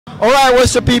Alright,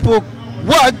 what's up, people?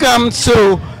 Welcome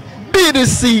to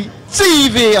B2C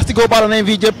TV. I still go by the name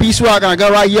VJ P Swag, and I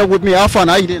got right here with me. How fun?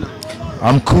 How you doing?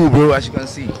 I'm cool, bro, as you can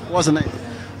see. What's the name?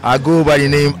 I go by the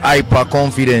name Hyper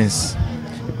Confidence.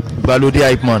 Balodi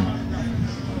Hype Man.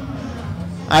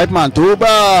 Hype man, too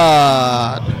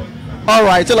bad.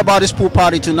 Alright, tell about this pool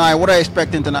party tonight. What are you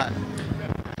expecting tonight?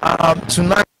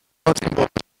 Tonight, nothing but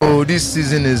this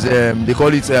season is they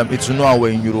call it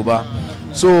Itunoawe in Yoruba.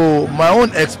 So my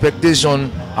own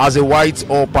expectation as a white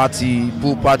all party,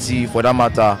 pool party for that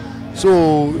matter.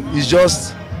 So it's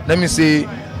just, let me say,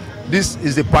 this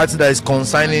is the party that is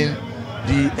concerning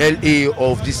the LA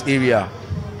of this area.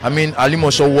 I mean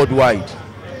Alimosho worldwide.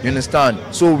 You understand?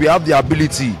 So we have the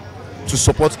ability to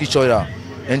support each other.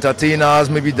 Entertainers,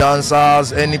 maybe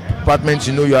dancers, any department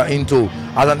you know you are into.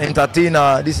 As an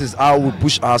entertainer, this is how we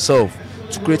push ourselves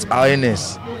to create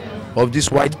awareness of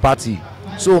this white party.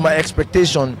 So my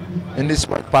expectation in this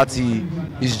white party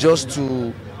is just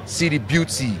to see the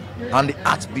beauty and the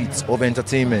heartbeat of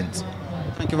entertainment.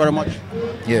 Thank you very much.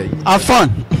 Yeah. Have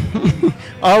fun.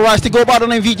 Alright, still go by the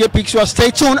name VJ Pixel. Stay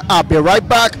tuned. I'll be right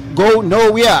back. Go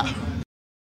nowhere.